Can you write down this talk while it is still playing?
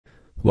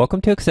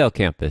Welcome to Excel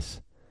Campus.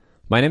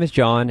 My name is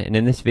John, and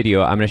in this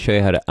video I'm going to show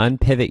you how to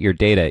unpivot your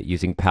data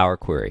using Power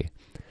Query.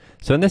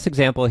 So in this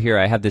example here,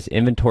 I have this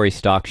inventory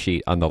stock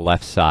sheet on the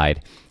left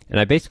side, and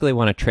I basically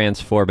want to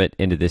transform it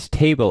into this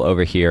table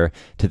over here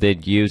to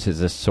then use as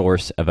a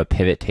source of a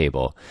pivot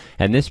table.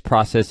 And this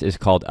process is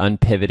called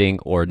unpivoting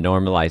or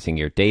normalizing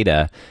your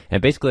data.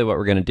 And basically what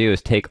we're going to do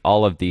is take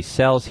all of these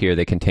cells here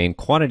that contain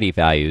quantity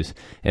values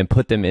and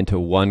put them into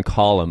one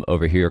column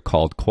over here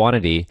called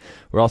quantity.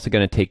 We're also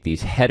going to take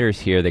these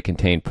headers here that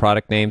contain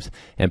product names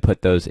and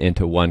put those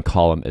into one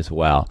column as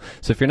well.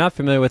 So if you're not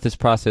familiar with this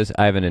process,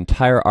 I have an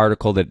entire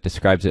article that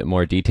describes it in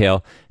more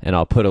detail, and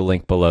I'll put a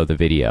link below the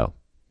video.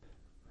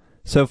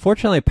 So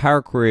fortunately,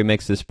 Power Query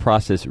makes this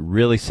process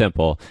really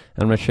simple,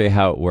 and I'm going to show you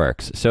how it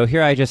works. So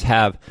here I just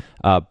have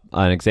an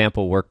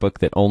example workbook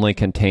that only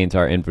contains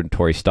our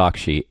inventory stock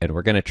sheet, and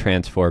we're going to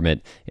transform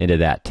it into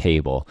that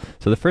table.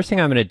 So the first thing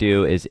I'm going to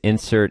do is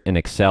insert an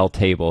Excel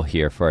table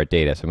here for our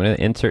data. So I'm going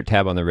to Insert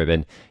tab on the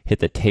ribbon, hit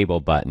the Table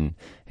button,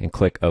 and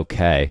click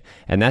OK.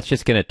 And that's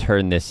just going to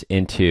turn this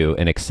into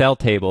an Excel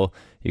table.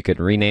 You could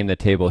rename the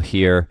table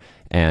here,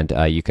 and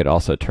you could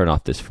also turn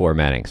off this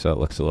formatting so it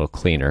looks a little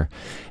cleaner.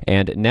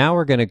 And now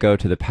we're going to go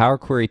to the Power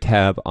Query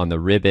tab on the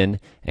ribbon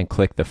and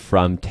click the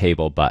From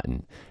Table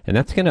button. And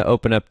that's going to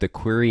open up the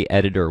Query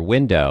Editor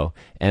window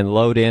and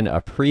load in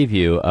a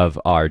preview of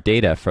our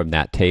data from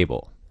that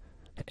table.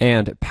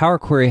 And Power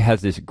Query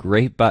has this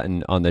great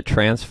button on the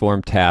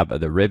Transform tab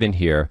of the ribbon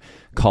here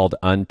called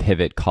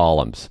Unpivot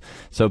Columns.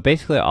 So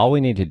basically all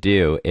we need to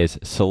do is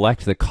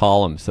select the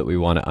columns that we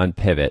want to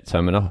unpivot. So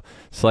I'm going to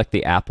select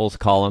the Apples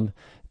column.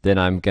 Then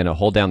I'm going to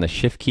hold down the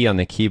Shift key on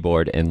the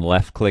keyboard and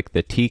left click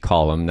the T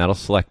column. That'll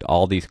select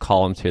all these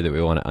columns here that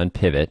we want to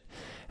unpivot.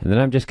 And then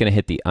I'm just going to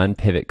hit the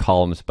Unpivot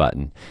Columns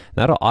button.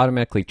 That'll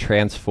automatically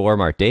transform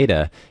our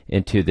data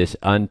into this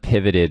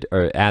unpivoted,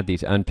 or add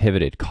these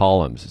unpivoted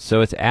columns.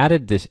 So it's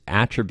added this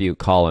attribute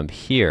column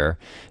here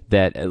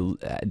that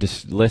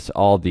just lists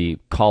all the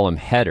column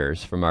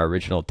headers from our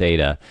original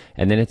data.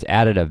 And then it's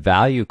added a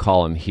value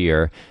column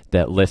here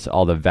that lists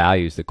all the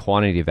values, the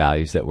quantity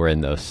values that were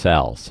in those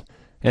cells.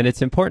 And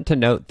it's important to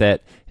note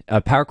that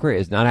Power Query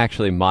is not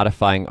actually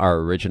modifying our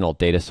original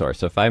data source.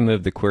 So if I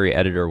move the Query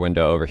Editor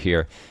window over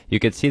here, you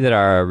can see that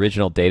our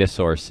original data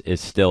source is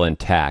still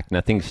intact.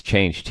 Nothing's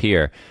changed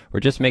here. We're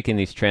just making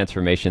these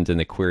transformations in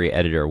the Query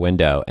Editor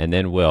window, and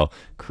then we'll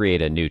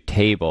create a new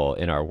table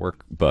in our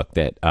workbook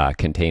that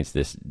contains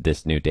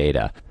this new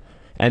data.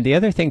 And the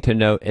other thing to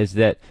note is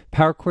that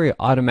Power Query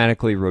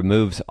automatically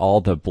removes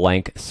all the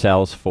blank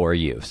cells for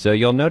you. So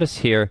you'll notice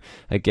here,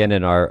 again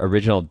in our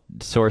original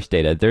source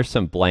data, there's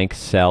some blank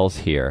cells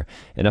here.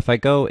 And if I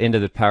go into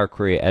the Power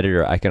Query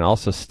editor, I can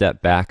also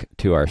step back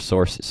to our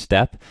source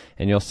step,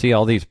 and you'll see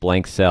all these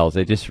blank cells.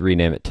 They just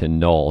rename it to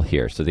null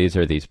here. So these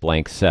are these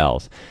blank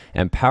cells.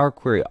 And Power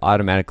Query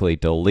automatically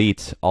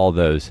deletes all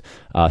those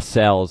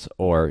cells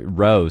or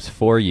rows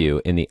for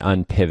you in the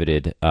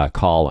unpivoted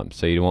column.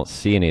 So you won't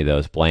see any of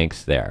those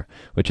blanks there,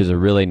 which is a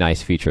really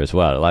nice feature as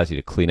well. It allows you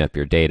to clean up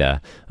your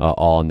data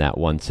all in that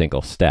one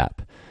single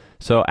step.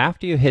 So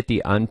after you hit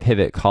the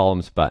Unpivot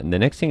Columns button, the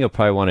next thing you'll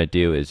probably want to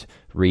do is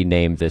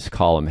rename this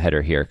column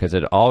header here, because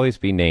it'll always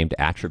be named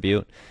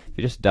attribute. If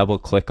you just double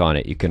click on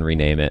it, you can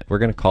rename it. We're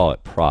going to call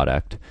it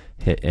product,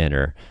 hit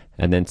enter.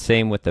 And then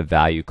same with the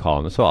value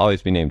column. This will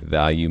always be named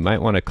value. You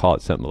might want to call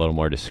it something a little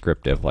more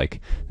descriptive, like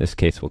in this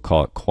case we'll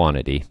call it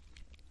quantity.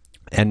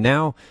 And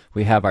now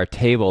we have our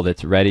table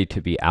that's ready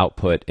to be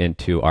output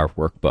into our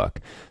workbook.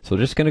 So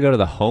we're just going to go to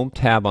the Home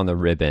tab on the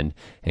ribbon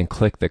and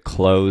click the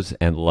Close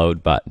and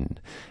Load button.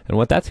 And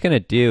what that's going to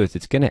do is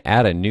it's going to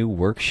add a new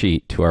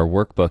worksheet to our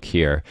workbook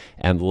here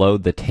and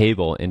load the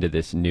table into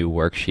this new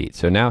worksheet.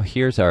 So now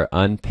here's our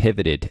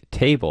unpivoted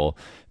table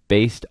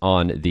based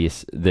on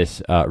this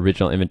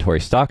original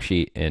inventory stock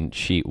sheet in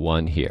sheet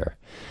 1 here.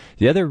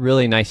 The other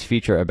really nice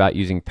feature about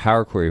using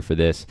Power Query for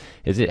this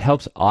is it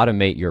helps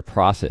automate your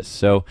process.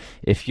 So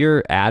if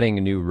you're adding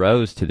new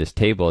rows to this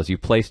table as you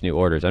place new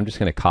orders, I'm just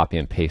going to copy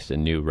and paste a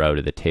new row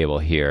to the table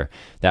here.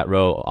 That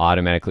row will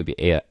automatically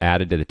be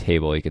added to the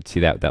table. You can see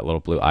that with that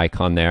little blue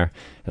icon there.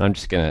 And I'm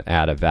just going to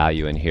add a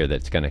value in here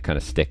that's going to kind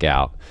of stick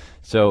out.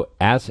 So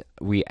as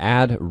we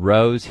add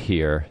rows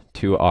here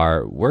to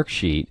our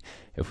worksheet,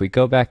 if we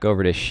go back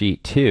over to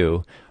sheet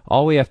 2,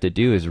 all we have to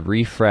do is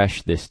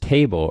refresh this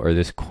table or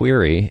this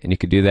query, and you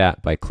can do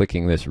that by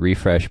clicking this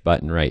refresh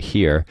button right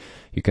here.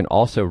 You can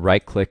also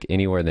right click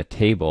anywhere in the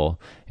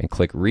table and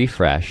click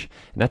refresh,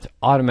 and that's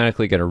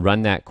automatically going to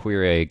run that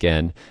query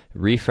again,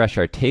 refresh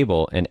our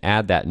table, and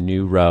add that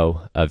new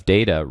row of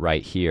data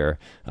right here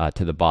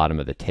to the bottom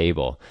of the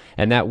table.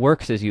 And that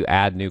works as you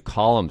add new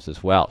columns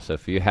as well. So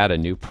if you had a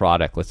new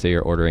product, let's say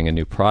you're ordering a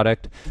new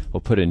product,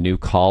 we'll put a new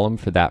column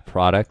for that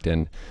product,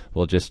 and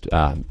we'll just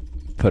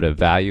put a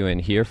value in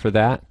here for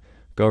that.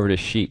 Go over to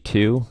sheet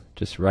 2,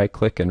 just right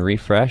click and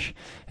refresh,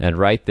 and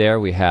right there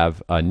we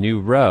have a new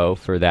row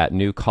for that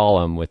new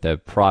column with the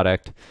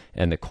product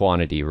and the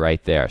quantity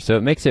right there. So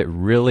it makes it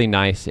really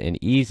nice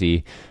and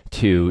easy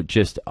to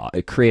just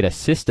create a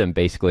system,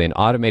 basically an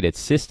automated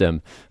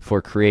system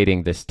for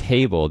creating this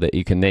table that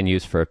you can then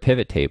use for a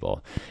pivot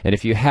table. And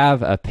if you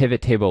have a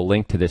pivot table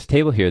linked to this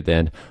table here,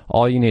 then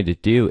all you need to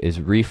do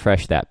is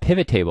refresh that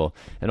pivot table,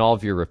 and all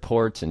of your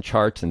reports and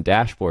charts and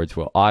dashboards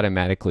will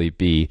automatically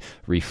be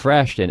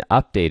refreshed and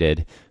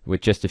updated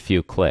with just a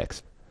few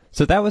clicks.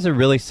 So that was a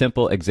really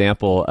simple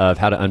example of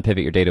how to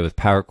unpivot your data with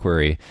Power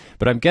Query,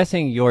 but I'm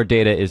guessing your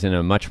data is in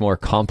a much more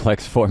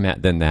complex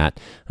format than that.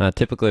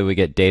 Typically we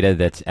get data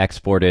that's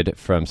exported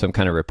from some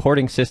kind of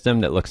reporting system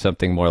that looks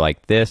something more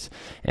like this,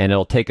 and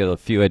it'll take a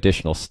few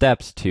additional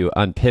steps to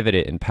unpivot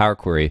it in Power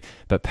Query,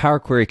 but Power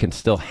Query can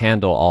still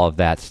handle all of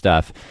that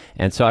stuff.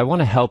 And so I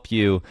want to help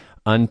you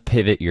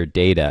unpivot your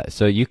data.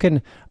 So you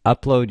can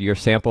upload your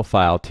sample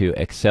file to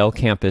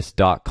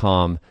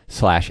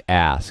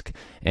excelcampus.com/ask,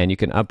 and you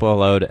can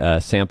upload a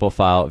sample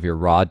file of your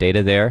raw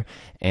data there,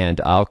 and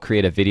I'll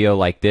create a video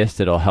like this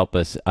that'll help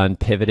us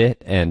unpivot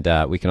it, and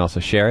we can also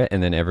share it,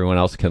 and then everyone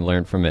else can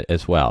learn from it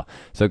as well.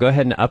 So go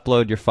ahead and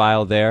upload your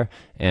file there,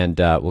 and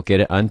we'll get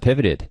it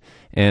unpivoted.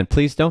 And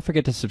please don't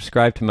forget to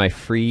subscribe to my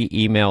free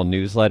email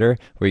newsletter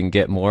where you can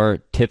get more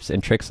tips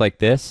and tricks like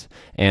this,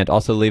 and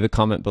also leave a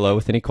comment below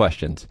with any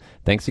questions.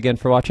 Thanks again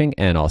for watching,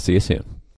 and I'll see you soon.